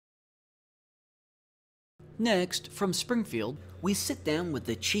Next, from Springfield, we sit down with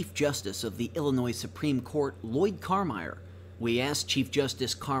the Chief Justice of the Illinois Supreme Court, Lloyd Karmeier. We ask Chief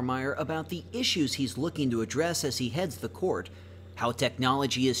Justice Karmeier about the issues he's looking to address as he heads the court, how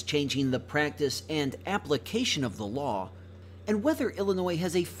technology is changing the practice and application of the law, and whether Illinois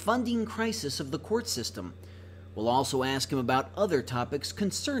has a funding crisis of the court system. We'll also ask him about other topics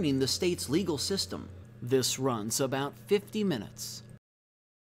concerning the state's legal system. This runs about 50 minutes.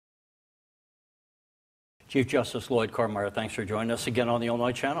 Chief Justice Lloyd Karmeier, thanks for joining us again on the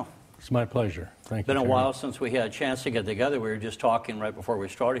Illinois Channel. It's my pleasure. Thank you. It's been a while since we had a chance to get together. We were just talking right before we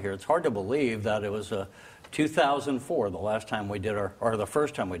started here. It's hard to believe that it was 2004, the last time we did the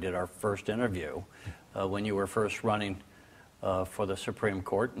first time we did our first interview, when you were first running for the Supreme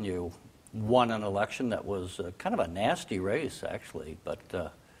Court, and you won an election that was kind of a nasty race, actually.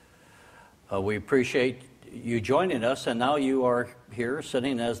 But we appreciate you joining us, and now you are here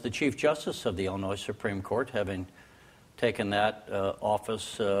sitting as the Chief Justice of the Illinois Supreme Court, having taken that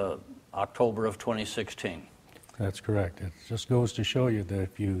office October of 2016. That's correct. It just goes to show you that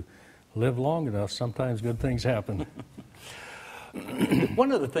if you live long enough, sometimes good things happen.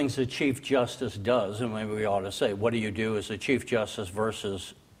 One of the things the Chief Justice does, and maybe we ought to say, what do you do as a Chief Justice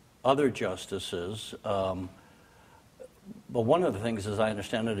versus other justices? But one of the things, as I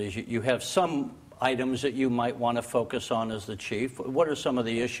understand it, is you have some items that you might want to focus on as the chief. What are some of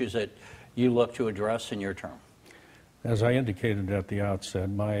the issues that you look to address in your term? As I indicated at the outset,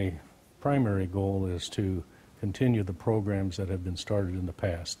 my primary goal is to continue the programs that have been started in the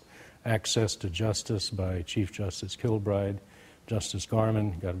past. Access to justice by Chief Justice Kilbride. Justice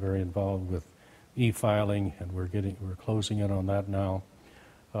Garmon got very involved with e-filing, and we're closing in on that now.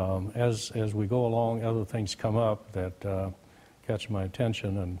 As we go along, other things come up that catch my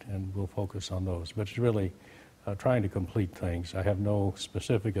attention, and we'll focus on those. But it's really trying to complete things. I have no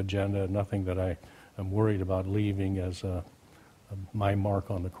specific agenda, nothing that I am worried about leaving as my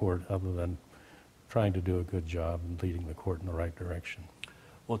mark on the court, other than trying to do a good job and leading the court in the right direction.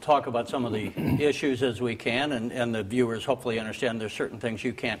 We'll talk about some of the issues as we can, and the viewers hopefully understand there's certain things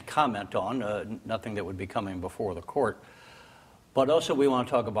you can't comment on, nothing that would be coming before the court. But also we want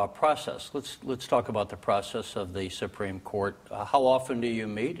to talk about process. Let's talk about the process of the Supreme Court. How often do you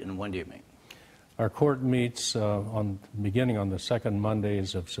meet, and when do you meet? Our court meets beginning on the second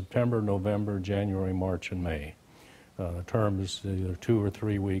Mondays of September, November, January, March, and May. The term is either 2 or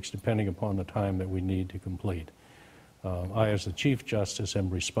 3 weeks, depending upon the time that we need to complete. I, as the Chief Justice, am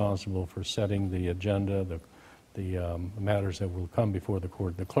responsible for setting the agenda, the matters that will come before the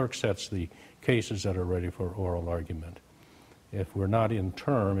court. The clerk sets the cases that are ready for oral argument. If we're not in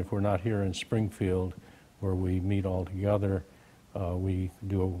term, if we're not here in Springfield where we meet all together, we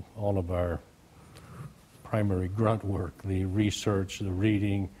do all of our primary grunt work, the research, the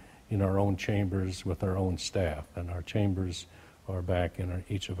reading in our own chambers with our own staff. And our chambers are back in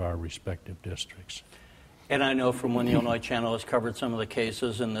each of our respective districts. And I know from when the Illinois Channel has covered some of the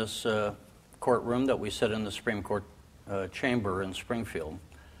cases in this courtroom that we sit in the Supreme Court chamber in Springfield,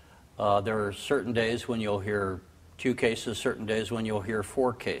 there are certain days when you'll hear 2 cases, certain days when you'll hear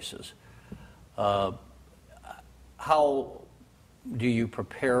 4 cases. How do you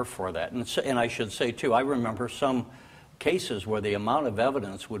prepare for that? And I should say, too, I remember some cases where the amount of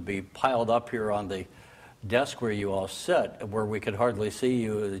evidence would be piled up here on the desk where you all sit, where we could hardly see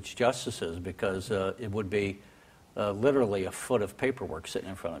you as justices, because it would be literally a foot of paperwork sitting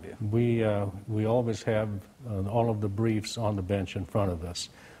in front of you. We always have all of the briefs on the bench in front of us.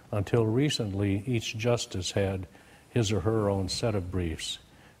 Until recently, each justice had his or her own set of briefs,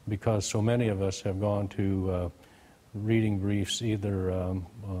 because so many of us have gone to reading briefs either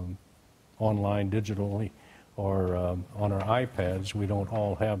online, digitally, or on our iPads. We don't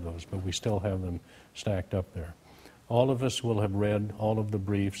all have those, but we still have them stacked up there. All of us will have read all of the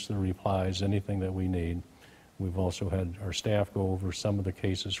briefs, the replies, anything that we need. We've also had our staff go over some of the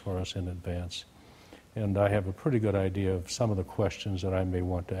cases for us in advance. And I have a pretty good idea of some of the questions that I may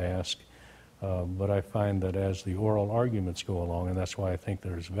want to ask. But I find that as the oral arguments go along, and that's why I think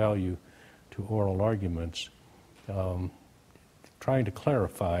there's value to oral arguments, trying to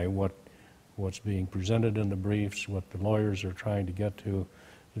clarify what's being presented in the briefs, what the lawyers are trying to get to,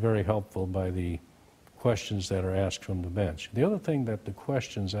 is very helpful by the questions that are asked from the bench. The other thing that the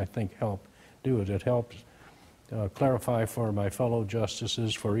questions, I think, help do is it helps clarify for my fellow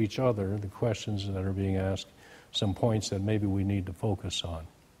justices, for each other, the questions that are being asked, some points that maybe we need to focus on.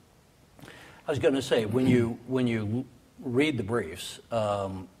 I was going to say, when you read the briefs,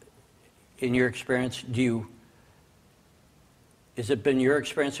 in your experience, has it been your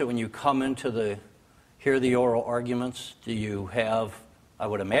experience that when you come into hear the oral arguments, do you have I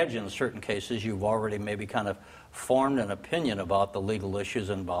would imagine in certain cases you've already maybe kind of formed an opinion about the legal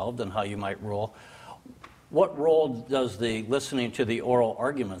issues involved and how you might rule. What role does the listening to the oral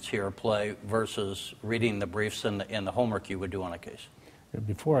arguments here play versus reading the briefs and the homework you would do on a case?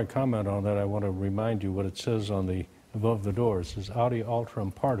 Before I comment on that, I want to remind you what it says on the above the door. It says, audi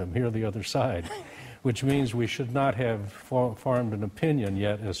alteram partem, hear the other side, which means we should not have formed an opinion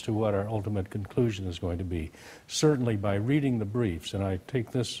yet as to what our ultimate conclusion is going to be. Certainly by reading the briefs, and I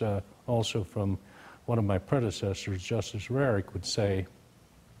take this also from one of my predecessors, Justice Rarick would say,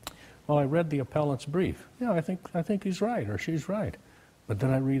 well, I read the appellant's brief. Yeah, I think he's right or she's right. But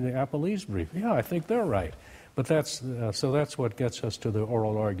then I read the appellee's brief. Yeah, I think they're right. But so that's what gets us to the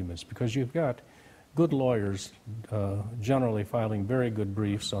oral arguments, because you've got good lawyers generally filing very good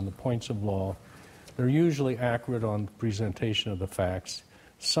briefs on the points of law. They're usually accurate on presentation of the facts,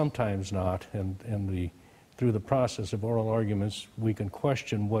 sometimes not, and through the process of oral arguments, we can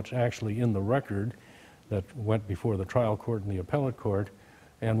question what's actually in the record that went before the trial court and the appellate court,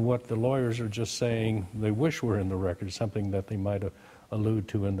 and what the lawyers are just saying they wish were in the record, something that they might allude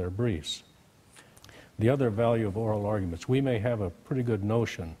to in their briefs. The other value of oral arguments, we may have a pretty good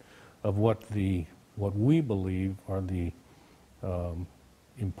notion of what we believe are the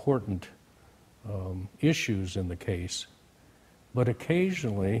important issues in the case, but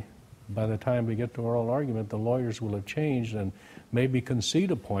occasionally, by the time we get to oral argument, the lawyers will have changed and maybe concede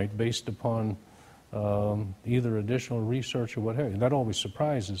a point based upon either additional research or what have you. That always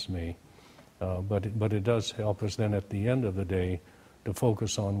surprises me, but it does help us then at the end of the day to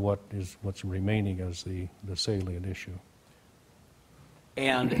focus on what's remaining as the salient issue.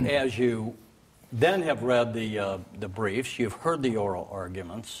 And as you then have read the briefs, you've heard the oral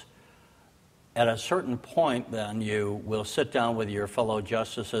arguments, at a certain point then you will sit down with your fellow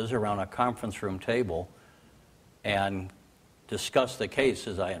justices around a conference room table and discuss the case,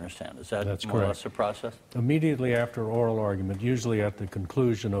 as I understand. Is that That's more correct. or less the process? Immediately after oral argument, usually at the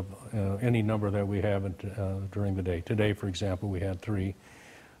conclusion of any number that we have during the day. Today, for example, we had 3.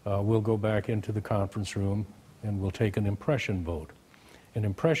 We'll go back into the conference room and we'll take an impression vote. An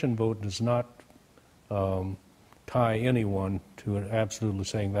impression vote does not tie anyone to absolutely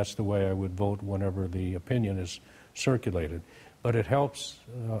saying that's the way I would vote whenever the opinion is circulated. But it helps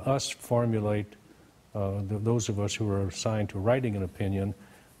us formulate, those of us who are assigned to writing an opinion,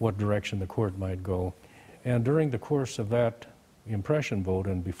 what direction the court might go. And during the course of that impression vote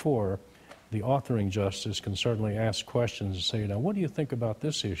and before, the authoring justice can certainly ask questions and say, now what do you think about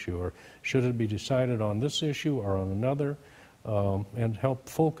this issue? Or should it be decided on this issue or on another? And help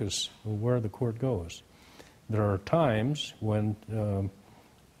focus where the court goes. There are times when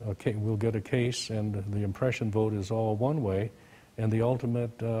we'll get a case and the impression vote is all one way, and the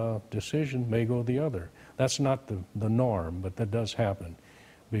ultimate decision may go the other. That's not the norm, but that does happen,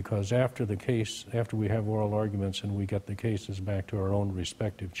 because after we have oral arguments and we get the cases back to our own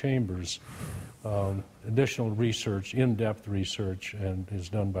respective chambers, additional research, in-depth research, is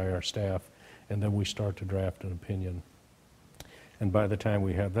done by our staff, and then we start to draft an opinion. And by the time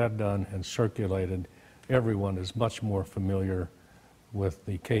we have that done and circulated, everyone is much more familiar with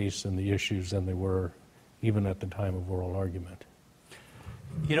the case and the issues than they were even at the time of oral argument.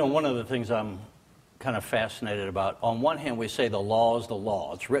 You know, one of the things I'm kind of fascinated about, on one hand we say the law is the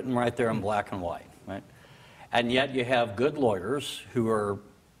law. It's written right there in black and white, right? And yet you have good lawyers who are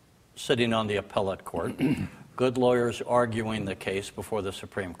sitting on the appellate court, good lawyers arguing the case before the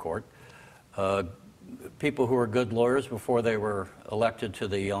Supreme Court, people who are good lawyers before they were elected to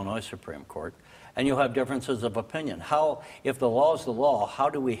the Illinois Supreme Court, and you'll have differences of opinion. If the law is the law, how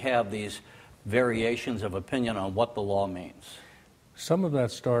do we have these variations of opinion on what the law means? Some of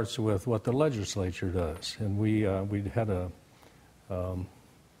that starts with what the legislature does, and we had a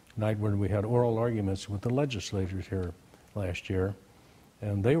night when we had oral arguments with the legislators here last year,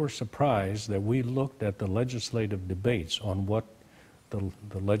 and they were surprised that we looked at the legislative debates on what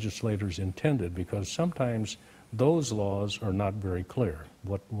the legislators intended, because sometimes those laws are not very clear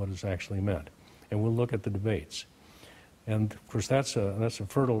what is actually meant, and we'll look at the debates. And of course that's a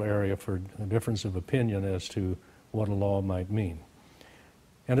fertile area for a difference of opinion as to what a law might mean.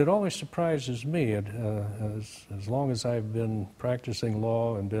 And it always surprises me, as long as I've been practicing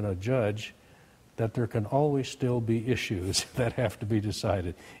law and been a judge, that there can always still be issues that have to be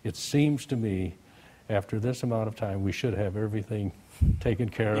decided. It seems to me, after this amount of time, we should have everything taken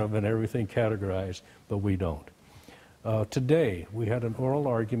care of and everything categorized, but we don't. Today, we had an oral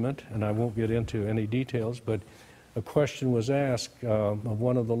argument, and I won't get into any details, but a question was asked of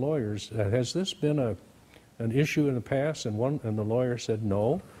one of the lawyers, has this been an issue in the past? And the lawyer said,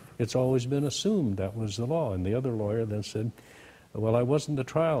 no, it's always been assumed that was the law. And the other lawyer then said, Well, I wasn't the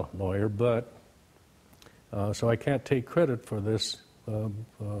trial lawyer, but so I can't take credit for this,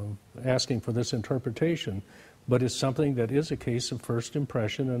 asking for this interpretation, but it's something that is a case of first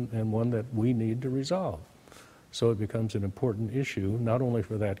impression and one that we need to resolve. So it becomes an important issue, not only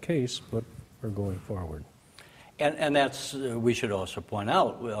for that case, but for going forward. And that's, we should also point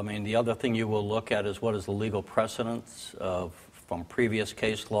out, I mean, the other thing you will look at is what is the legal precedence from previous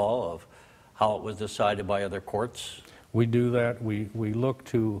case law of how it was decided by other courts? We do that. We look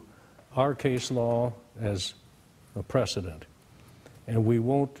to our case law as a precedent, and we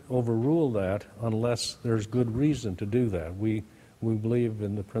won't overrule that unless there's good reason to do that. We believe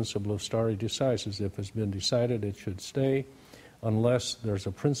in the principle of stare decisis. If it's been decided, it should stay, unless there's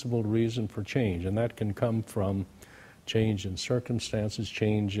a principled reason for change, and that can come from change in circumstances,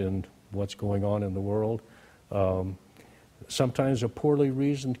 change in what's going on in the world. Sometimes a poorly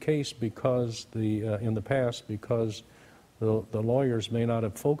reasoned case because in the past, because the lawyers may not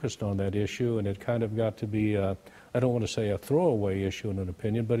have focused on that issue, and it kind of got to be, I don't want to say a throwaway issue in an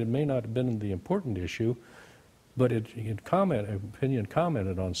opinion, but it may not have been the important issue, but opinion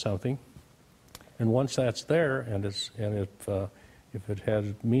commented on something, and once that's there, and if it has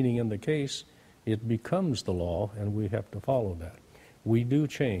meaning in the case, it becomes the law, and we have to follow that. We do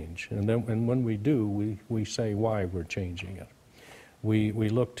change, and when we do, we say why we're changing it. We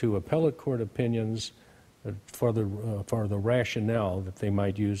look to appellate court opinions for the rationale that they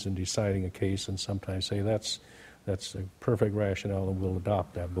might use in deciding a case, and sometimes say that's a perfect rationale, and we'll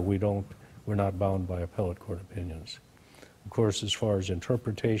adopt that. But we're not bound by appellate court opinions. Of course, as far as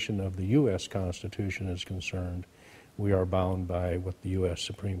interpretation of the U.S. Constitution is concerned, we are bound by what the U.S.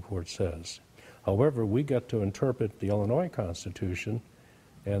 Supreme Court says. However, we get to interpret the Illinois Constitution,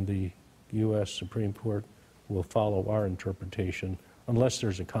 and the U.S. Supreme Court will follow our interpretation unless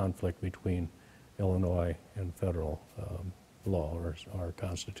there's a conflict between Illinois and federal law or our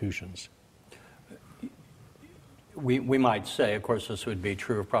constitutions. We might say, of course, this would be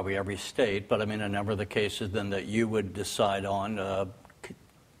true of probably every state, but I mean, a number of the cases then that you would decide on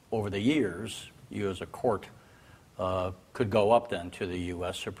over the years, you as a court could go up then to the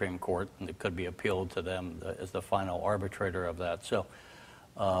U.S. Supreme Court, and it could be appealed to them as the final arbitrator of that. So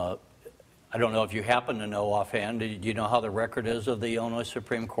I don't know if you happen to know offhand, do you know how the record is of the Illinois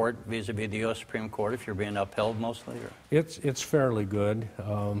Supreme Court vis-a-vis the U.S. Supreme Court, if you're being upheld mostly? Or? It's fairly good.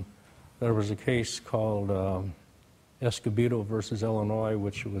 There was a case called Escobedo versus Illinois,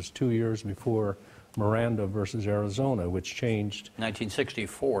 which was 2 years before Miranda versus Arizona, which changed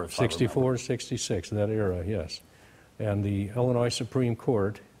 1964. 64, 66, that era, yes. And the Illinois Supreme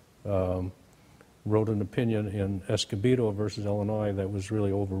Court wrote an opinion in Escobedo versus Illinois that was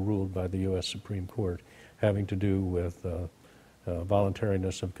really overruled by the U.S. Supreme Court, having to do with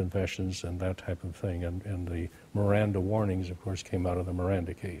voluntariness of confessions and that type of thing. And the Miranda warnings, of course, came out of the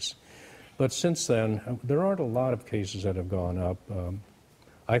Miranda case. But since then, there aren't a lot of cases that have gone up.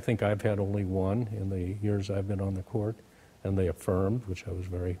 I think I've had only one in the years I've been on the court, and they affirmed, which I was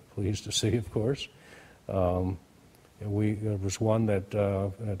very pleased to see, of course. There was one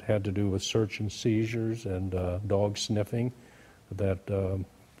that had to do with search and seizures and dog sniffing that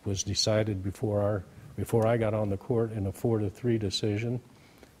was decided before I got on the court in a 4-3 decision,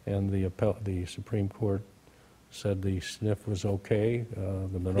 and the Supreme Court said the sniff was okay. The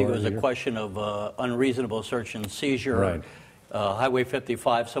minority, I think it was a question of unreasonable search and seizure. Right. Highway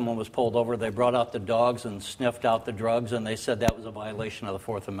 55, someone was pulled over. They brought out the dogs and sniffed out the drugs, and they said that was a violation of the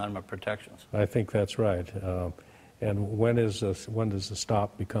Fourth Amendment protections. I think that's right. And when does the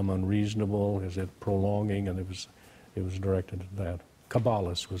stop become unreasonable? Is it prolonging? And it was directed at that.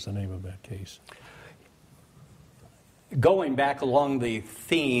 Cabalas was the name of that case. Going back along the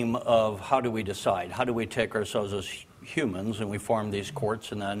theme of how do we decide, how do we take ourselves as humans, and we form these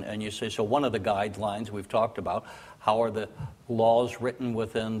courts, and you say, so one of the guidelines we've talked about, how are the laws written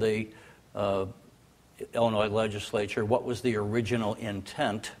within the Illinois legislature? What was the original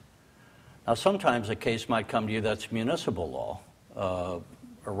intent? Now, sometimes a case might come to you that's municipal law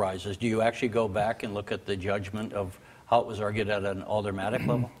arises. Do you actually go back and look at the judgment of how it was argued at an aldermanic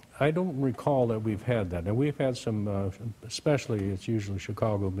level? I don't recall that we've had that. And we've had some, especially it's usually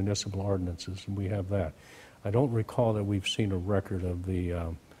Chicago municipal ordinances, and we have that. I don't recall that we've seen a record of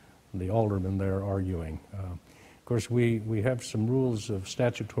the aldermen there arguing. Of course, we have some rules of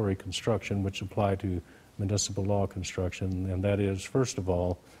statutory construction which apply to municipal law construction, and that is, first of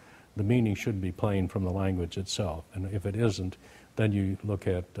all, the meaning should be plain from the language itself. And if it isn't, then you look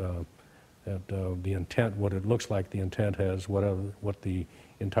at the intent, what it looks like the intent has, what the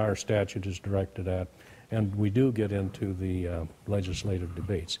entire statute is directed at, and we do get into the legislative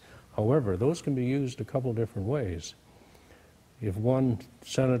debates. However, those can be used a couple different ways. if one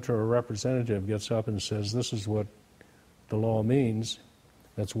senator or representative gets up and says, this is what the law means,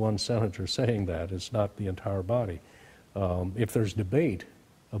 that's one senator saying that. It's not the entire body. If there's debate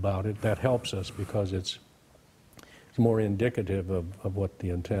about it, that helps us because it's more indicative of what the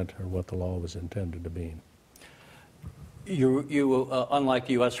intent or what the law was intended to mean. You unlike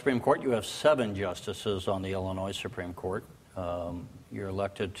the U.S. Supreme Court, you have 7 justices on the Illinois Supreme Court. You're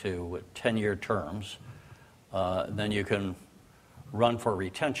elected to 10-year terms. Then you can run for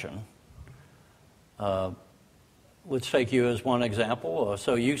retention. Let's take you as one example.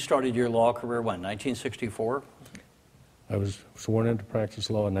 So you started your law career when, 1964? I was sworn into practice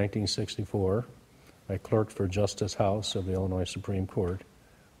law in 1964. I clerked for Justice House of the Illinois Supreme Court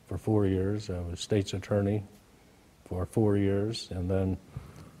for 4 years. I was state's attorney for 4 years, and then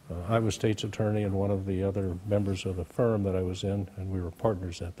I was state's attorney, and one of the other members of the firm that I was in, and we were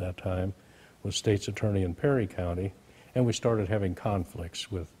partners at that time, was state's attorney in Perry County, and we started having conflicts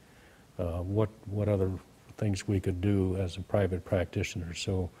with what other things we could do as a private practitioner.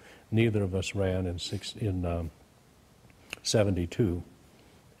 So neither of us ran in 72,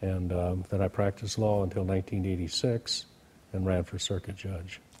 and then I practiced law until 1986 and ran for circuit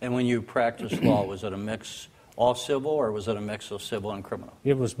judge. And when you practiced law, was it a mix, all civil, or was it a mix of civil and criminal?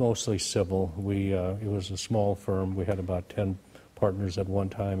 It was mostly civil. It was a small firm. We had about 10 partners at one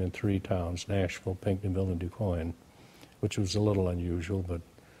time in 3 towns, Nashville, Pinckneyville, and DuQuoin, which was a little unusual, but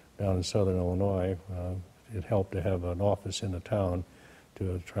down in southern Illinois, it helped to have an office in the town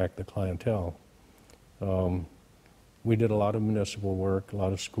to attract the clientele. We did a lot of municipal work, a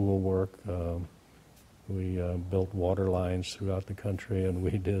lot of school work. We built water lines throughout the country, and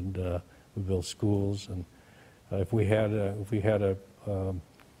we built schools. And if we had a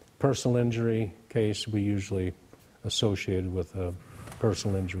personal injury case, we usually associated with a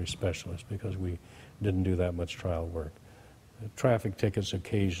personal injury specialist because we didn't do that much trial work. Traffic tickets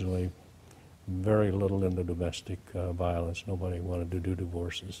occasionally, very little into domestic violence. Nobody wanted to do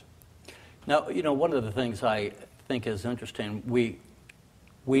divorces. Now, you know, one of the things I think is interesting,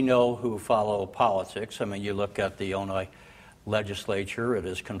 we know who follow politics. I mean, you look at the Illinois legislature, it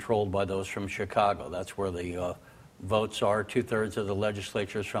is controlled by those from Chicago. That's where the votes are. 2/3 of the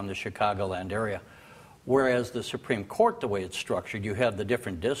legislature is from the Chicagoland area. Whereas the Supreme Court, the way it's structured, you have the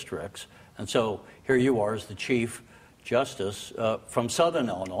different districts. And so here you are as the Chief Justice from Southern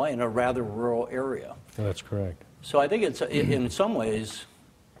Illinois in a rather rural area. That's correct. So I think it's, in some ways,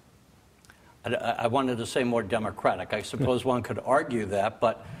 I wanted to say more democratic. I suppose one could argue that,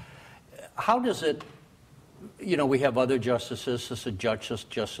 but how does it, you know, we have other justices. This is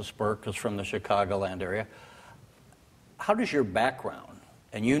Justice Burke is from the Chicagoland area. How does your background,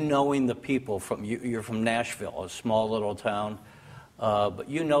 and you knowing the people from, you're from Nashville, a small little town, but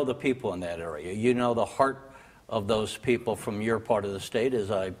you know the people in that area. You know the heart of those people from your part of the state, as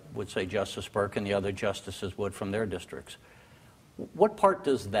I would say Justice Burke and the other justices would from their districts. What part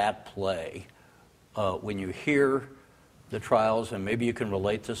does that play when you hear the trials, and maybe you can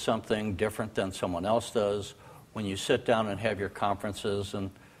relate to something different than someone else does, when you sit down and have your conferences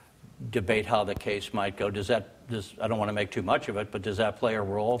and debate how the case might go? Does that, I don't want to make too much of it, but does that play a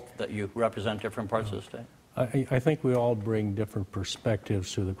role that you represent different parts of the state? I think we all bring different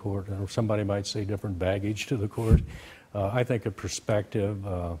perspectives to the court, or somebody might say different baggage to the court. I think a perspective,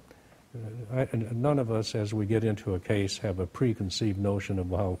 none of us as we get into a case have a preconceived notion of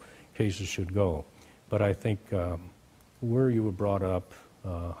how cases should go. But I think where you were brought up,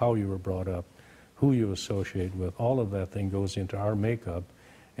 how you were brought up, who you associate with, all of that thing goes into our makeup,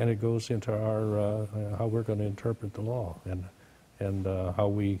 and it goes into our how we're going to interpret the law and how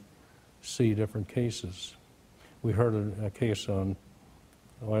we see different cases. We heard a case on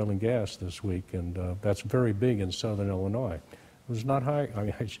oil and gas this week, and that's very big in southern Illinois. It was not high. I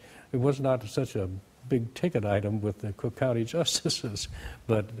mean, it was not such a big ticket item with the Cook County justices,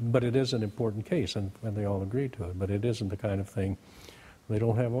 but it is an important case, and they all agreed to it. But it isn't the kind of thing. They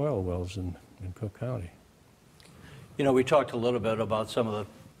don't have oil wells in Cook County. You know, we talked a little bit about some of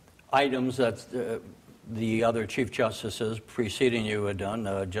the items that the other Chief Justices preceding you had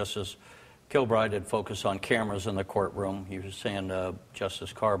done. Justice Kilbride had focused on cameras in the courtroom. He was saying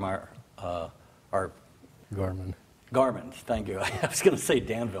Justice Karmeier, or Garmon, thank you. I was going to say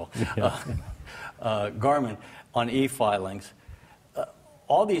Danville. Garmon on e-filings.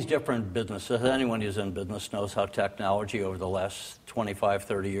 All these different businesses, anyone who's in business knows how technology over the last 25,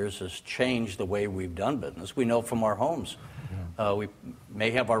 30 years has changed the way we've done business. We know from our homes. We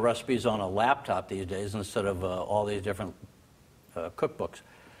may have our recipes on a laptop these days instead of all these different cookbooks.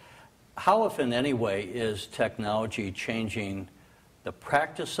 How, if in any way, is technology changing the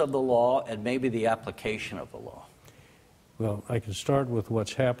practice of the law and maybe the application of the law? Well, I can start with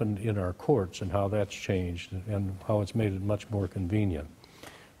what's happened in our courts and how that's changed and how it's made it much more convenient.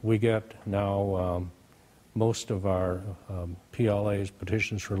 We get now most of our PLAs,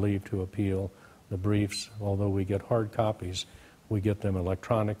 petitions for leave to appeal, the briefs, although we get hard copies, we get them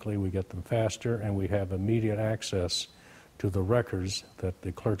electronically, we get them faster, and we have immediate access to the records that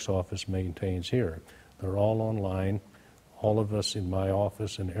the clerk's office maintains here. They're all online. All of us in my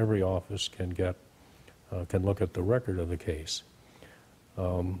office and every office can look at the record of the case.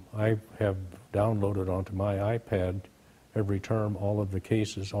 I have downloaded onto my iPad every term all of the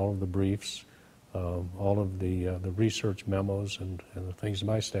cases, all of the briefs, all of the research memos and the things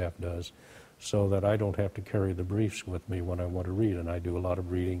my staff does, so that I don't have to carry the briefs with me when I want to read, and I do a lot of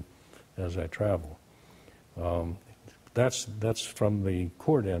reading as I travel. That's from the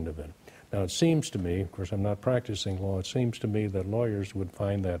court end of it. Now, it seems to me, of course I'm not practicing law, it seems to me that lawyers would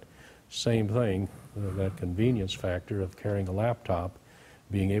find that same thing, that convenience factor of carrying a laptop,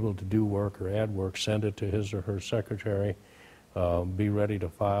 being able to do work or add work, send it to his or her secretary, be ready to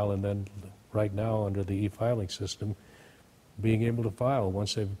file, and then right now under the e-filing system, being able to file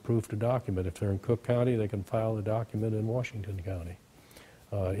once they've approved a document. If they're in Cook County, they can file a document in Washington County.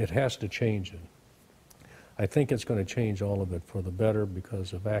 It has to change it. I think it's going to change all of it for the better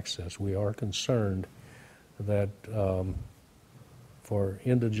because of access. We are concerned that for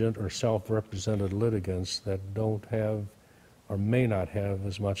indigent or self-represented litigants that don't have or may not have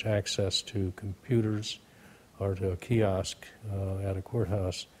as much access to computers or to a kiosk at a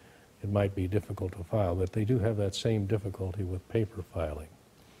courthouse, it might be difficult to file, but they do have that same difficulty with paper filing.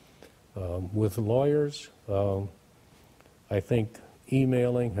 With lawyers, I think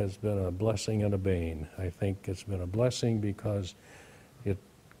emailing has been a blessing and a bane. I think it's been a blessing because it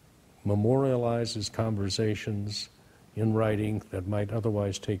memorializes conversations in writing that might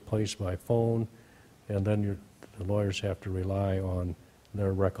otherwise take place by phone, and then the lawyers have to rely on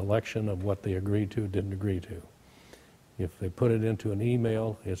their recollection of what they agreed to, didn't agree to. If they put it into an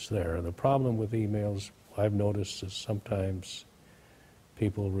email, it's there. The problem with emails, I've noticed, is sometimes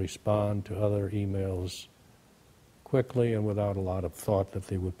people respond to other emails quickly and without a lot of thought that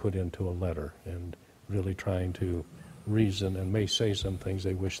they would put into a letter, and really trying to reason, and may say some things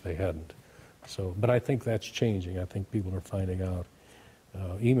they wish they hadn't. So, but I think that's changing. I think people are finding out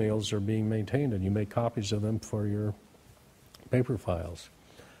emails are being maintained, and you make copies of them for your paper files.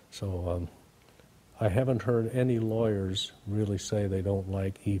 So I haven't heard any lawyers really say they don't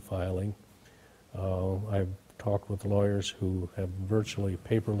like e-filing. I've talked with lawyers who have virtually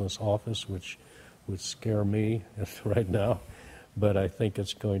paperless office, which would scare me right now, but I think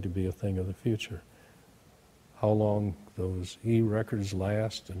it's going to be a thing of the future. How long those e-records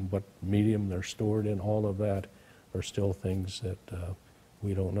last and what medium they're stored in, all of that are still things that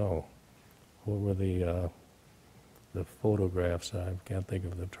we don't know. What were the photographs? I can't think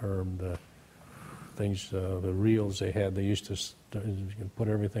of the term. The things, the reels they had. They used to put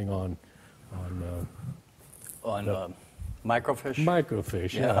everything on microfiche?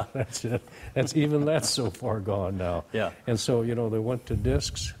 Microfiche, yeah. That's it. That's so far gone now. Yeah. And so, they went to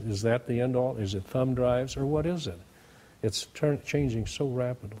discs. Is that the end all? Is it thumb drives, or what is it? It's changing so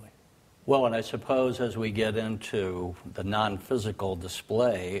rapidly. Well, and I suppose as we get into the non-physical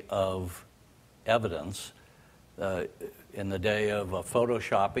display of evidence, in the day of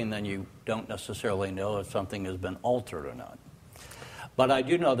photoshopping, then you don't necessarily know if something has been altered or not. But I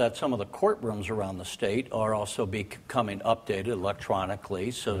do know that some of the courtrooms around the state are also becoming updated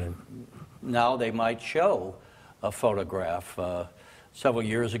electronically, so now they might show a photograph. Several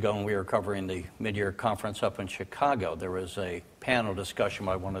years ago when we were covering the mid-year conference up in Chicago, there was a panel discussion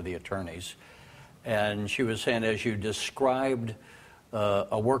by one of the attorneys, and she was saying, as you described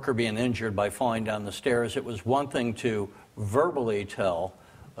a worker being injured by falling down the stairs, it was one thing to verbally tell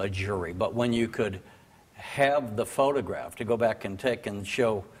a jury, but when you could have the photograph to go back and take and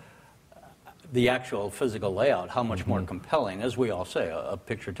show the actual physical layout, how much more compelling, as we all say, a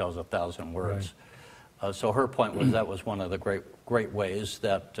picture tells 1,000 words. Right. So her point was that was one of the great ways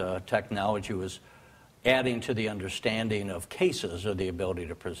that technology was adding to the understanding of cases, or the ability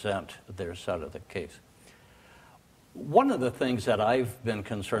to present their side of the case. One of the things that I've been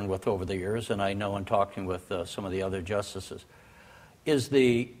concerned with over the years, and I know in talking with some of the other justices, is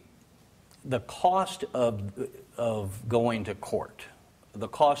the cost of going to court, the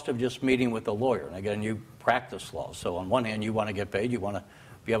cost of just meeting with a lawyer. And again, you practice law, so on one hand you want to get paid, you want to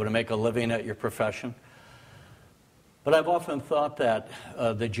be able to make a living at your profession. But I've often thought that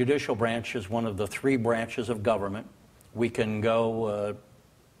the judicial branch is one of the 3 branches of government. We can go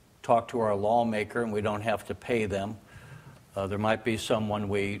talk to our lawmaker and we don't have to pay them. There might be someone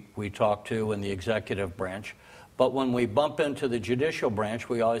we talk to in the executive branch. But when we bump into the judicial branch,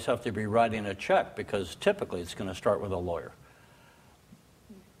 we always have to be writing a check because typically it's going to start with a lawyer.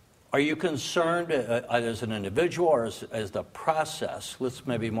 Are you concerned as an individual or as the process? Let's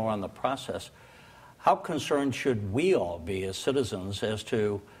maybe more on the process. How concerned should we all be as citizens as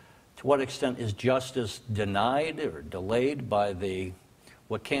to what extent is justice denied or delayed by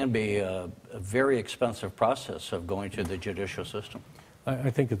what can be a very expensive process of going to the judicial system?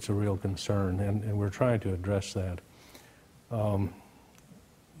 I think it's a real concern, and we're trying to address that.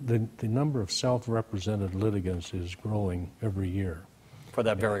 The number of self-represented litigants is growing every year. For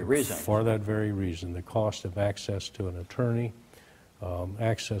that very reason. For that very reason. The cost of access to an attorney,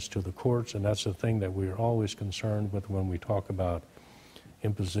 access to the courts, and that's the thing that we're always concerned with when we talk about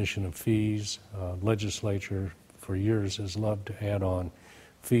imposition of fees. Legislature for years has loved to add on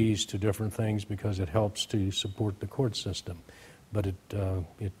fees to different things because it helps to support the court system, but it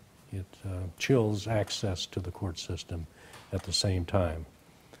chills access to the court system at the same time.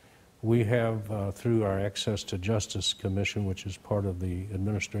 We have, through our Access to Justice Commission, which is part of the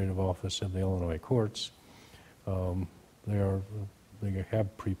Administrative Office of the Illinois Courts, they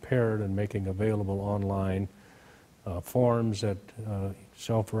have prepared and making available online forms that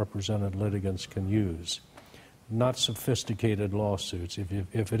self-represented litigants can use. Not sophisticated lawsuits.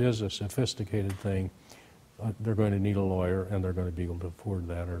 If it is a sophisticated thing, they're going to need a lawyer, and they're going to be able to afford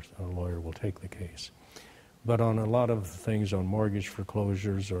that, or a lawyer will take the case. But on a lot of things, on mortgage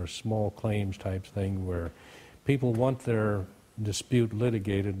foreclosures or small claims type thing where people want their dispute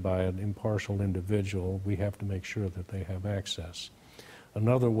litigated by an impartial individual, we have to make sure that they have access.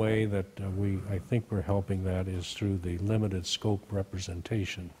 Another way that I think we're helping that is through the limited scope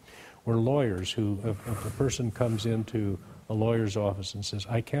representation. We're lawyers who, if a person comes into a lawyer's office and says,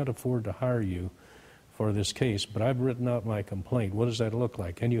 I can't afford to hire you for this case, but I've written out my complaint. What does that look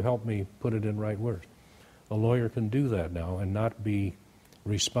like? Can you help me put it in right words? A lawyer can do that now and not be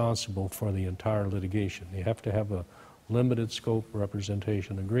responsible for the entire litigation. You have to have a limited scope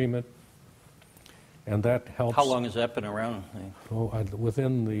representation agreement, and that helps. How long has that been around?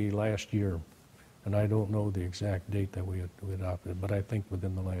 Within the last year, and I don't know the exact date that we adopted, but I think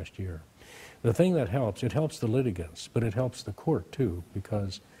within the last year. The thing that helps, it helps the litigants, but it helps the court too,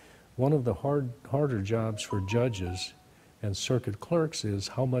 because one of the harder jobs for judges and circuit clerks is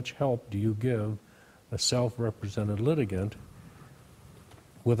how much help do you give a self-represented litigant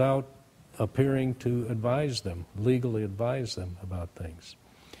without appearing to advise them, legally advise them about things.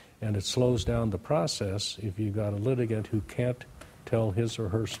 And it slows down the process if you've got a litigant who can't tell his or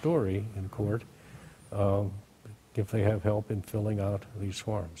her story in court if they have help in filling out these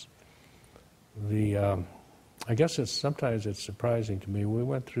forms. I guess sometimes it's surprising to me. We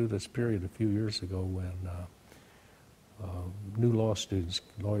went through this period a few years ago when new law students,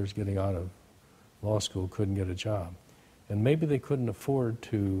 lawyers getting out of law school, couldn't get a job. And maybe they couldn't afford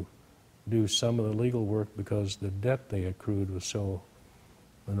to do some of the legal work because the debt they accrued was so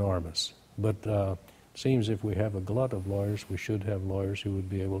enormous. But it seems if we have a glut of lawyers, we should have lawyers who would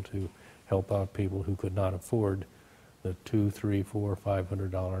be able to help out people who could not afford the $200, $300,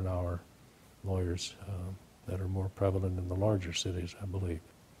 $400, $500 an hour lawyers that are more prevalent in the larger cities, I believe.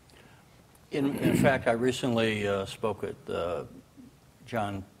 In fact, I recently spoke with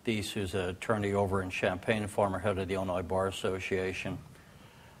John Thies, who's an attorney over in Champaign, former head of the Illinois Bar Association.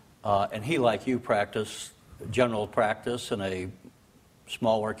 And he, like you, practiced general practice in a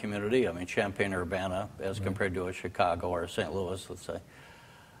smaller community. I mean, Champaign-Urbana, as compared to a Chicago or St. Louis, let's say.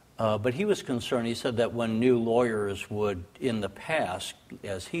 But he was concerned. He said that when new lawyers would, in the past,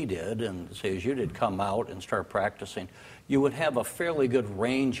 as he did, and say as you did, come out and start practicing, you would have a fairly good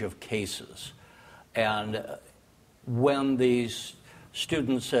range of cases. And when these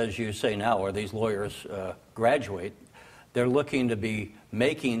students, as you say now, or these lawyers graduate, they're looking to be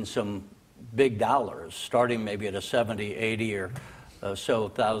making some big dollars, starting maybe at a 70, 80, or so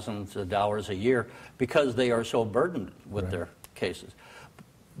thousands of dollars a year, because they are so burdened with their cases.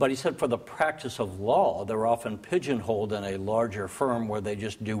 But he said for the practice of law, they're often pigeonholed in a larger firm where they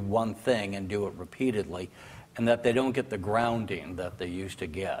just do one thing and do it repeatedly, and that they don't get the grounding that they used to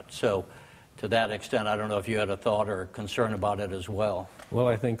get. So to that extent, I don't know if you had a thought or a concern about it as well. Well,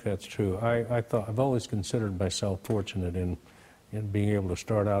 I think that's true. I've always considered myself fortunate in being able to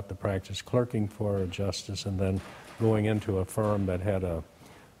start out the practice clerking for a justice and then going into a firm that had a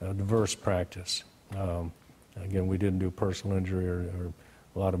diverse practice. Again, we didn't do personal injury or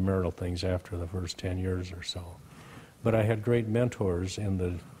a lot of marital things after the first 10 years or so. But I had great mentors in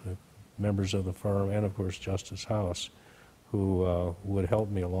the members of the firm and, of course, Justice House, who would help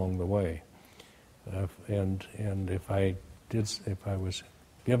me along the way. And if I was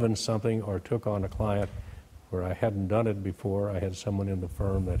given something or took on a client where I hadn't done it before. I had someone in the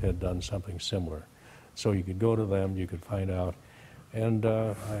firm that had done something similar. So you could go to them, you could find out. And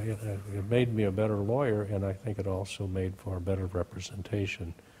it made me a better lawyer, and I think it also made for a better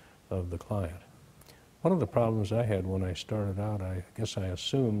representation of the client. One of the problems I had when I started out, I guess I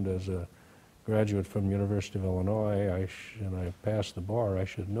assumed as a graduate from the University of Illinois, and I passed the bar, I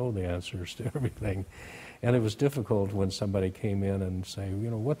should know the answers to everything. And it was difficult when somebody came in and say, you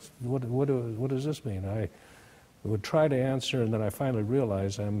know, what does this mean? I would try to answer, and then I finally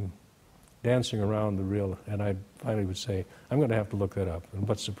realized I'm dancing around the real, and I finally would say, I'm going to have to look that up. And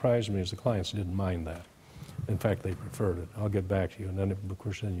what surprised me is the clients didn't mind that. In fact, they preferred it. I'll get back to you. And then, of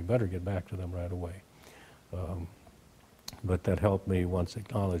course, then you better get back to them right away. But that helped me once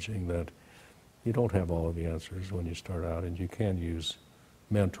acknowledging that you don't have all of the answers when you start out, and you can use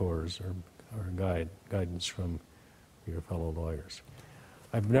mentors or guidance from your fellow lawyers.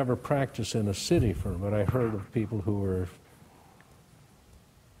 I've never practiced in a city firm, but I heard of people who were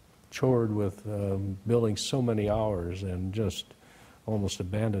chored with billing so many hours and just almost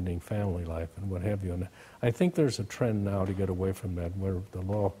abandoning family life and what have you. And I think there's a trend now to get away from that, where the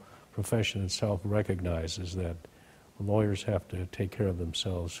law profession itself recognizes that lawyers have to take care of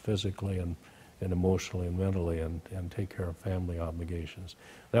themselves physically and emotionally and mentally and take care of family obligations.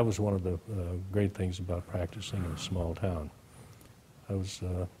 That was one of the great things about practicing in a small town. I was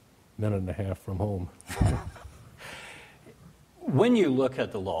a minute and a half from home. When you look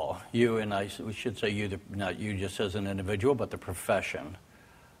at the law, you and I, we should say you, not you just as an individual, but the profession,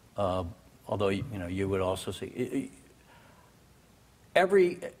 although you would also see,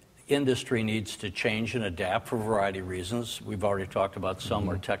 every industry needs to change and adapt for a variety of reasons. We've already talked about some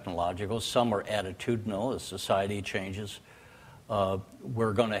are technological, some are attitudinal as society changes.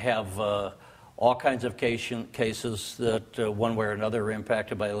 We're going to have all kinds of cases that one way or another are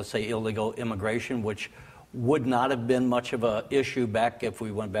impacted by, let's say, illegal immigration, which would not have been much of an issue back if we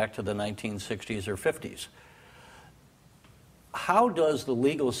went back to the 1960s or 50s. How does the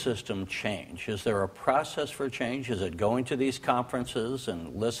legal system change? Is there a process for change? Is it going to these conferences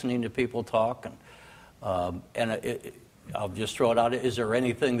and listening to people talk? I'll just throw it out. Is there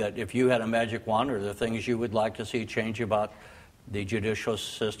anything that, if you had a magic wand, or the things you would like to see change about the judicial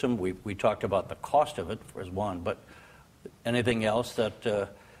system? We talked about the cost of it as one, but anything else that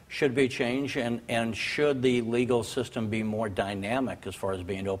should be changed, and should the legal system be more dynamic as far as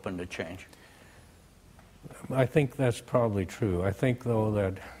being open to change? I think that's probably true. I think, though,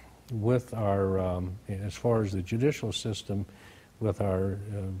 that with our, as far as the judicial system, with our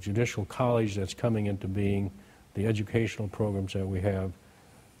judicial college that's coming into being, the educational programs that we have,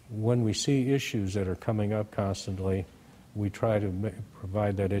 when we see issues that are coming up constantly, we try to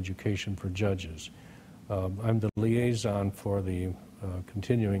provide that education for judges. I'm the liaison for the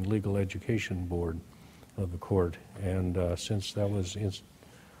Continuing Legal Education Board of the court, and since that was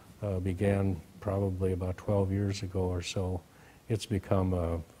began probably about 12 years ago or so, it's become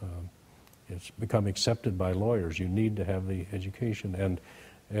accepted by lawyers. You need to have the education, and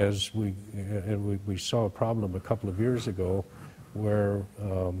as we saw a problem a couple of years ago where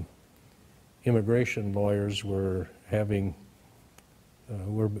immigration lawyers were having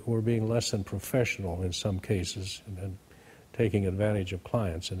were being less than professional in some cases and taking advantage of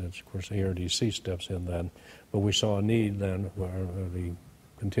clients, and of course ARDC steps in then. But we saw a need then where the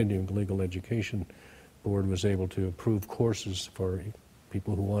Continuing Legal Education Board was able to approve courses for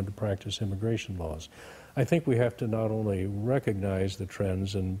people who wanted to practice immigration laws. I think we have to not only recognize the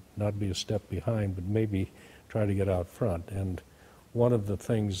trends and not be a step behind, but maybe try to get out front. And one of the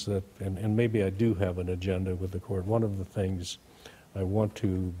things that, and maybe I do have an agenda with the court, one of the things I want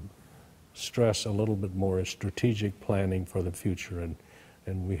to stress a little bit more is strategic planning for the future.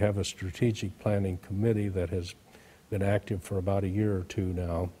 And we have a strategic planning committee that has been active for about a year or two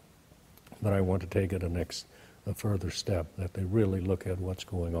now, but I want to take it a further step, that they really look at what's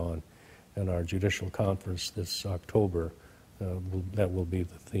going on. And our judicial conference this October, that will be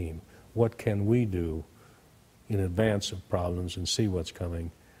the theme. What can we do in advance of problems and see what's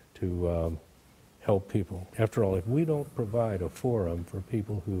coming to help people? After all, if we don't provide a forum for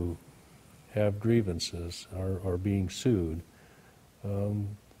people who have grievances or are being sued, the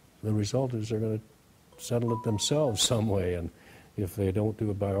result is they're going to settle it themselves some way. And if they don't do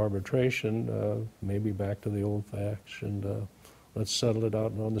it by arbitration, maybe back to the old-fashioned, let's settle it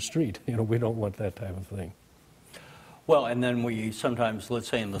out on the street. You know, we don't want that type of thing. Well, and then we sometimes, let's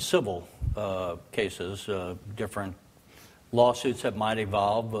say in the civil cases, different lawsuits that might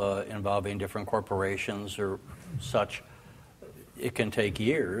evolve involving different corporations or such, it can take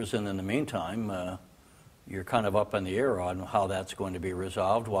years, and in the meantime, you're kind of up in the air on how that's going to be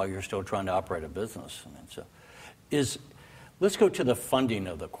resolved while you're still trying to operate a business. I mean, let's go to the funding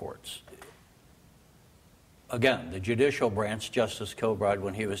of the courts. Again, the judicial branch, Justice Kilbride,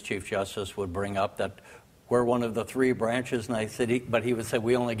 when he was Chief Justice, would bring up that we're one of the three branches, and I said, but he would say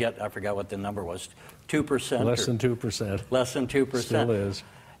we only get, I forgot what the number was, 2%? Less than 2%. Less than 2%. Still is.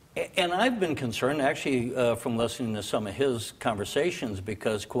 And I've been concerned, actually, from listening to some of his conversations,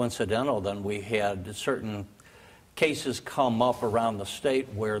 because coincidental, then we had certain cases come up around the state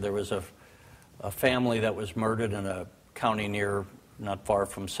where there was a family that was murdered in a county not far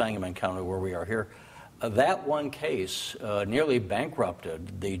from Sangamon County, where we are here. That one case nearly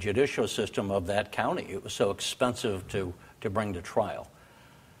bankrupted the judicial system of that county. It was so expensive to bring to trial.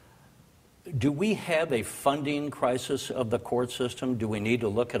 Do we have a funding crisis of the court system? Do we need to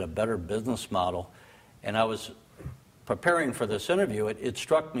look at a better business model? And I was preparing for this interview, it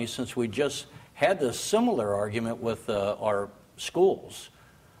struck me, since we just had this similar argument with our schools.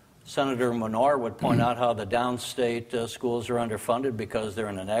 Senator Menard would point out how the downstate schools are underfunded because they're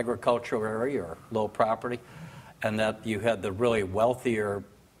in an agricultural area or low property, and that you had the really wealthier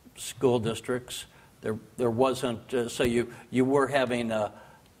school districts. There wasn't, so you were having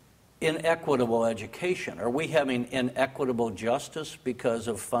inequitable education. Are we having inequitable justice because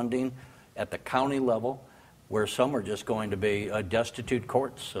of funding at the county level, where some are just going to be destitute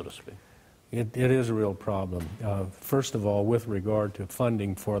courts, so to speak? It is a real problem. First of all, with regard to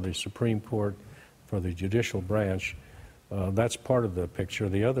funding for the Supreme Court, for the judicial branch, that's part of the picture.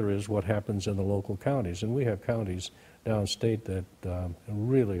 The other is what happens in the local counties. And we have counties downstate that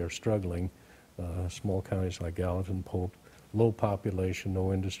really are struggling, small counties like Gallatin, Pope, low population,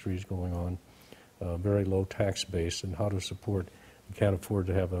 no industries going on, very low tax base, and how to support. You can't afford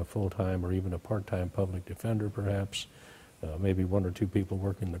to have a full-time or even a part-time public defender, perhaps. Maybe one or two people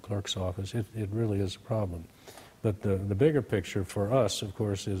working in the clerk's office. It really is a problem. But the bigger picture for us, of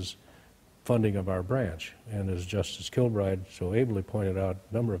course, is funding of our branch. And as Justice Kilbride so ably pointed out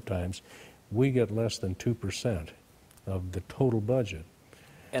a number of times, we get less than 2% of the total budget.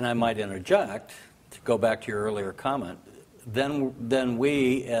 And I might interject, to go back to your earlier comment, then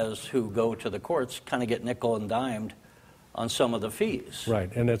we, as who go to the courts, kind of get nickel and dimed on some of the fees.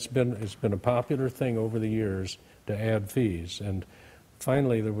 Right, and it's been a popular thing over the years to add fees. And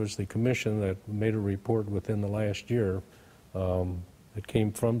finally, there was the commission that made a report within the last year that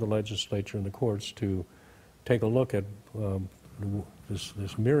came from the legislature and the courts to take a look at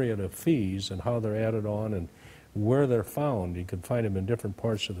this myriad of fees and how they're added on and where they're found. You can find them in different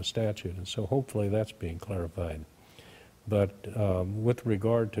parts of the statute, and so hopefully that's being clarified. But with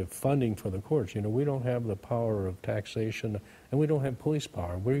regard to funding for the courts, we don't have the power of taxation, and we don't have police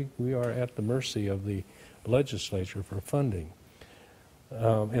power. We are at the mercy of the legislature for funding.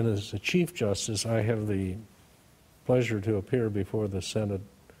 And as a Chief Justice, I have the pleasure to appear before the Senate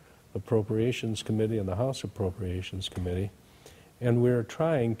Appropriations Committee and the House Appropriations Committee, and we're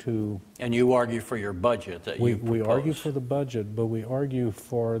trying to... And you argue for your budget that you propose. We argue for the budget, but we argue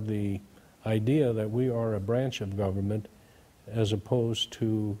for the idea that we are a branch of government as opposed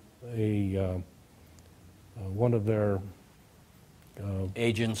to one of their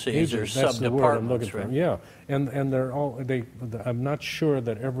agencies or that's the word I'm looking sub-departments, for. right? Yeah, and they're all, I'm not sure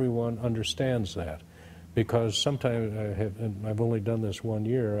that everyone understands that, because sometimes I've only done this 1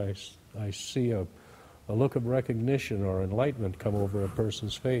 year, I see a look of recognition or enlightenment come over a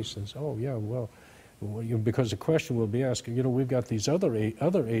person's face and say, oh yeah, well, because the question will be asked, we've got these other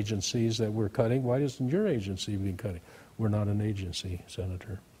agencies that we're cutting, why isn't your agency being cutting? We're not an agency,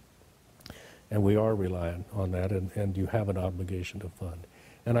 Senator. And we are reliant on that, and you have an obligation to fund.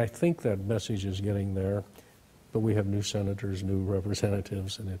 And I think that message is getting there, but we have new senators, new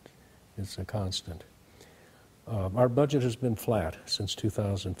representatives, and it's a constant. Our budget has been flat since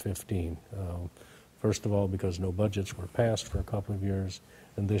 2015. First of all, because no budgets were passed for a couple of years,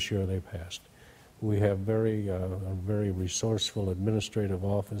 and this year they passed. We have a very resourceful administrative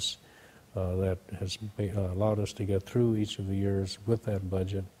office that has allowed us to get through each of the years with that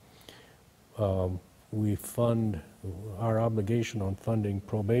budget. We fund, our obligation on funding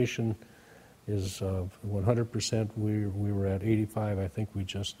probation is 100%. We were at 85. I think we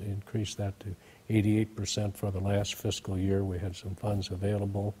just increased that to 88% for the last fiscal year. We had some funds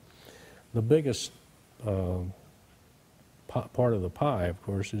available. The biggest part of the pie, of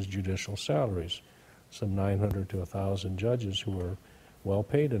course, is judicial salaries. Some 900 to 1,000 judges who are well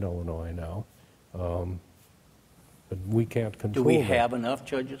paid in Illinois now. But we can't control Do we that. have enough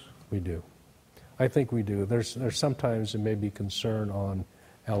judges? We do. I think we do. There's sometimes there may be concern on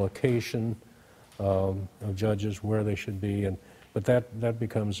allocation of judges, where they should be, but that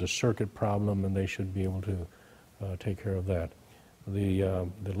becomes a circuit problem, and they should be able to take care of that.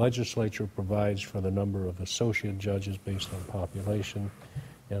 The legislature provides for the number of associate judges based on population,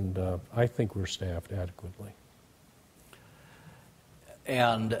 and I think we're staffed adequately.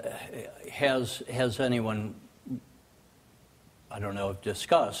 And has anyone, I don't know,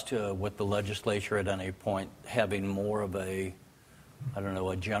 discussed with the legislature at any point having more of a, I don't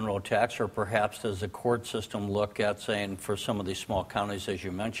know, a general tax, or perhaps does the court system look at saying for some of these small counties, as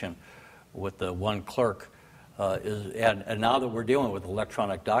you mentioned, with the one clerk, and now that we're dealing with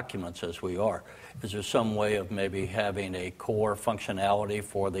electronic documents as we are, is there some way of maybe having a core functionality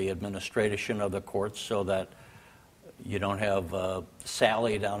for the administration of the courts so that you don't have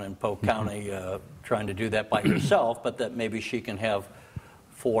Sally down in Polk County trying to do that by herself, but that maybe she can have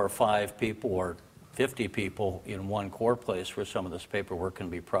 4 or 5 people or 50 people in one core place where some of this paperwork can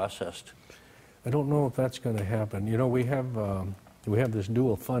be processed? I don't know if that's going to happen. You know, we have this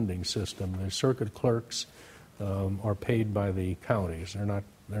dual funding system. The circuit clerks are paid by the counties. And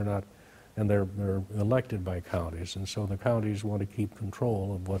they're elected by counties, and so the counties want to keep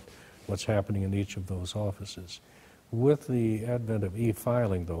control of what's happening in each of those offices. With the advent of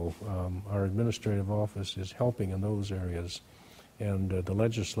e-filing, though, our administrative office is helping in those areas, and the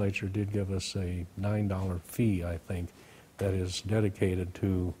legislature did give us a $9 fee, I think, that is dedicated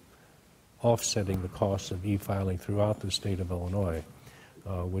to offsetting the costs of e-filing throughout the state of Illinois,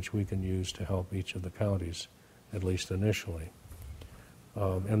 which we can use to help each of the counties, at least initially.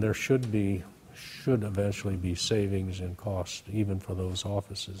 And there should eventually be savings in cost, even for those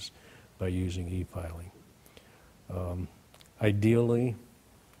offices, by using e-filing. Ideally,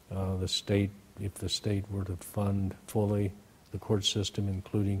 if the state were to fund fully the court system,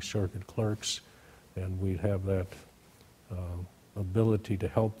 including circuit clerks, and we'd have that ability to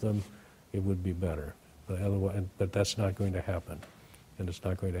help them, it would be better. But that's not going to happen. And it's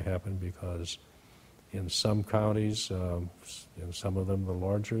not going to happen because in some counties, in some of them the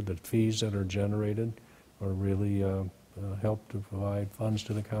larger, the fees that are generated are really help to provide funds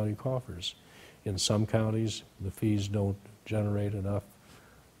to the county coffers. In some counties, the fees don't generate enough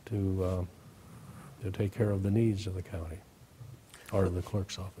to take care of the needs of the county or the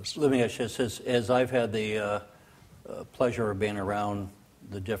clerk's office. Let me ask you this, as I've had the pleasure of being around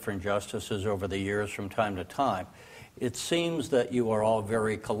the different justices over the years from time to time, it seems that you are all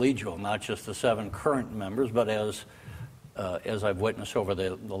very collegial, not just the 7 current members, but as I've witnessed over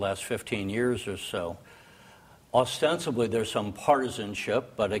the last 15 years or so. Ostensibly, there's some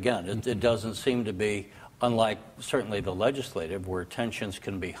partisanship, but again, it doesn't seem to be, unlike certainly the legislative, where tensions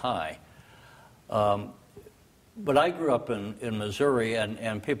can be high. But I grew up in Missouri,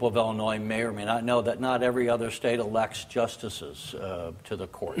 and people of Illinois may or may not know that not every other state elects justices to the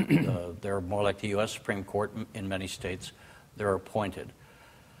court. They're more like the U.S. Supreme Court in many states. They're appointed.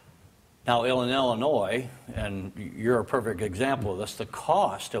 Now, in Illinois, and you're a perfect example of this, the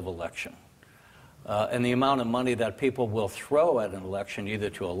cost of election and the amount of money that people will throw at an election, either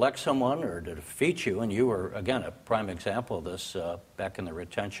to elect someone or to defeat you, and you were, again, a prime example of this back in the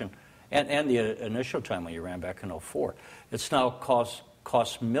retention and the initial time when you ran back in 2004. It's now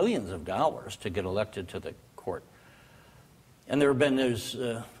cost millions of dollars to get elected to the court. And there's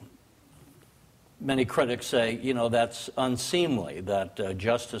many critics say, you know, that's unseemly, that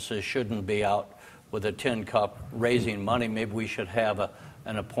justices shouldn't be out with a tin cup raising money. Maybe we should have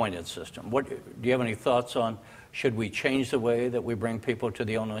an appointed system. Do you have any thoughts on, should we change the way that we bring people to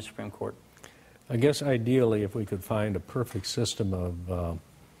the Illinois Supreme Court? I guess ideally, if we could find a perfect system of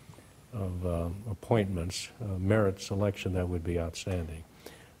appointments, merit selection, that would be outstanding.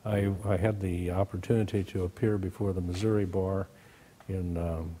 I had the opportunity to appear before the Missouri Bar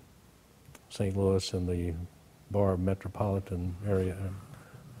in St. Louis and the Bar Metropolitan Area,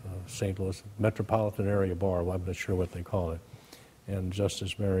 St. Louis Metropolitan Area Bar, well, I'm not sure what they call it. And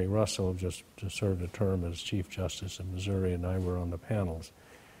Justice Mary Russell just served a term as Chief Justice of Missouri, and I were on the panels.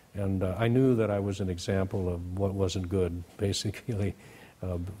 And I knew that I was an example of what wasn't good, basically,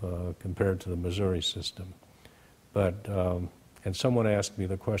 compared to the Missouri system. But, and someone asked me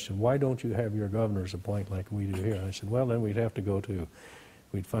the question, why don't you have your governors appoint like we do here? And I said, well, then we'd have to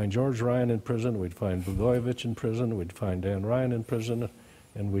we'd find George Ryan in prison, we'd find Blagojevich in prison, we'd find Dan Ryan in prison,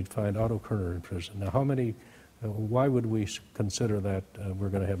 and we'd find Otto Kerner in prison. Now, why would we consider that we're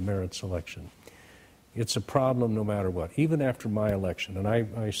going to have merit selection? It's a problem no matter what. Even after my election, and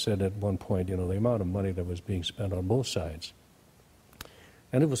I said at one point, you know, the amount of money that was being spent on both sides,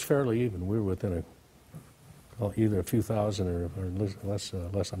 and it was fairly even. We were within either a few thousand or less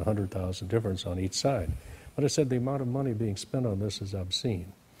than 100,000 difference on each side. But I said the amount of money being spent on this is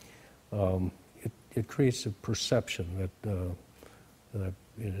obscene. It creates a perception that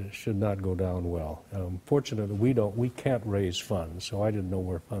should not go down well. Fortunately, we can't raise funds, so I didn't know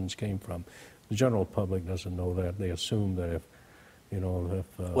where funds came from. The general public doesn't know that. They assume that if,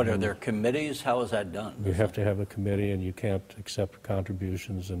 what are there committees? How is that done? You have to have a committee, and you can't accept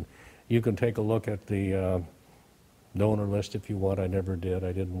contributions. And you can take a look at the donor list if you want. I never did.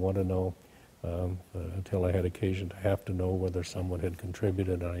 I didn't want to know until I had occasion to have to know whether someone had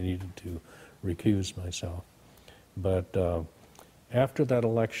contributed, and I needed to recuse myself. But after that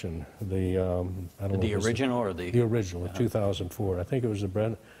election, the original or the original, 2004. I think it was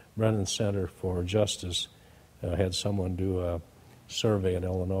the Brennan Center for Justice had someone do a survey in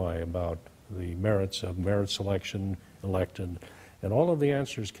Illinois about the merits of merit selection, elected, and all of the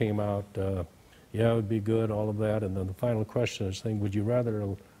answers came out. Yeah, it would be good, all of that, and then the final question is, would you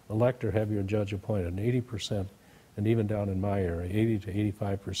rather elect or have your judge appointed? And 80%, and even down in my area, 80 to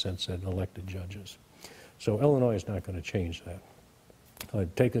 85% said elected judges. So Illinois is not going to change that.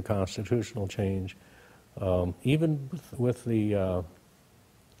 I'd take a constitutional change. Even with the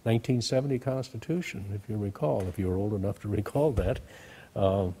 1970 Constitution, if you recall, if you were old enough to recall that,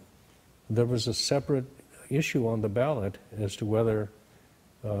 there was a separate issue on the ballot as to whether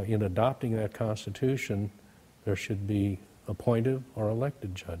in adopting that Constitution there should be appointed or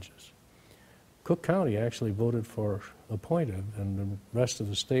elected judges. Cook County actually voted for appointed, and the rest of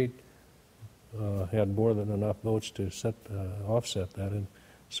the state had more than enough votes to offset that, and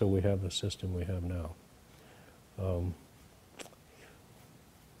so we have the system we have now.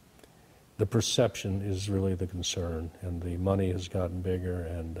 The perception is really the concern, and the money has gotten bigger,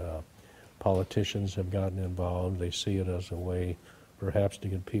 and politicians have gotten involved. They see it as a way perhaps to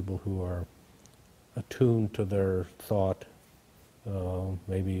get people who are attuned to their thought,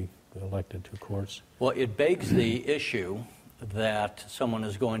 maybe elected to courts. Well, it begs the issue that someone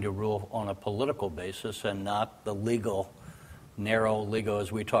is going to rule on a political basis and not the legal, narrow legal,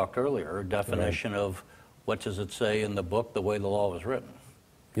 as we talked earlier, definition of what does it say in the book, the way the law was written.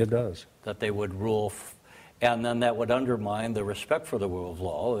 It does. That they would rule, and then that would undermine the respect for the rule of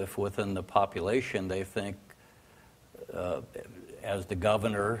law if within the population they think, as the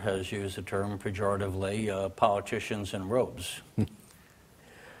governor has used the term pejoratively, politicians in robes.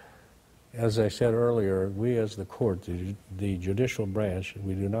 As I said earlier, we as the court, the judicial branch,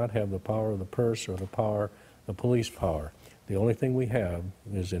 we do not have the power of the purse or the police power. The only thing we have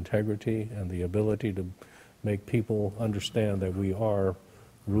is integrity and the ability to make people understand that we are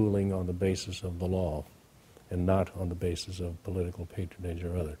ruling on the basis of the law and not on the basis of political patronage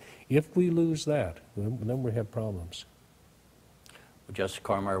or other. If we lose that, then we have problems. Well, Justice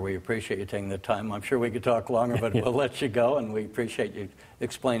Karmeier, we appreciate you taking the time. I'm sure we could talk longer, but we'll let you go, and we appreciate you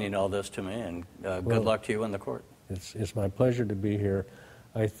explaining all this to me, and good luck to you in the court. It's my pleasure to be here.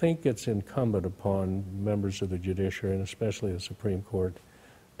 I think it's incumbent upon members of the judiciary, and especially the Supreme Court,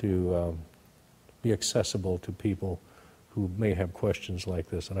 to be accessible to people who may have questions like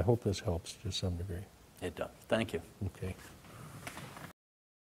this, and I hope this helps to some degree. It does. Thank you. Okay.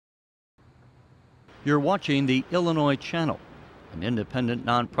 You're watching the Illinois Channel, an independent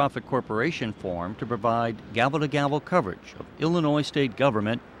nonprofit corporation formed to provide gavel-to-gavel coverage of Illinois state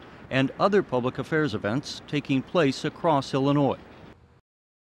government and other public affairs events taking place across Illinois.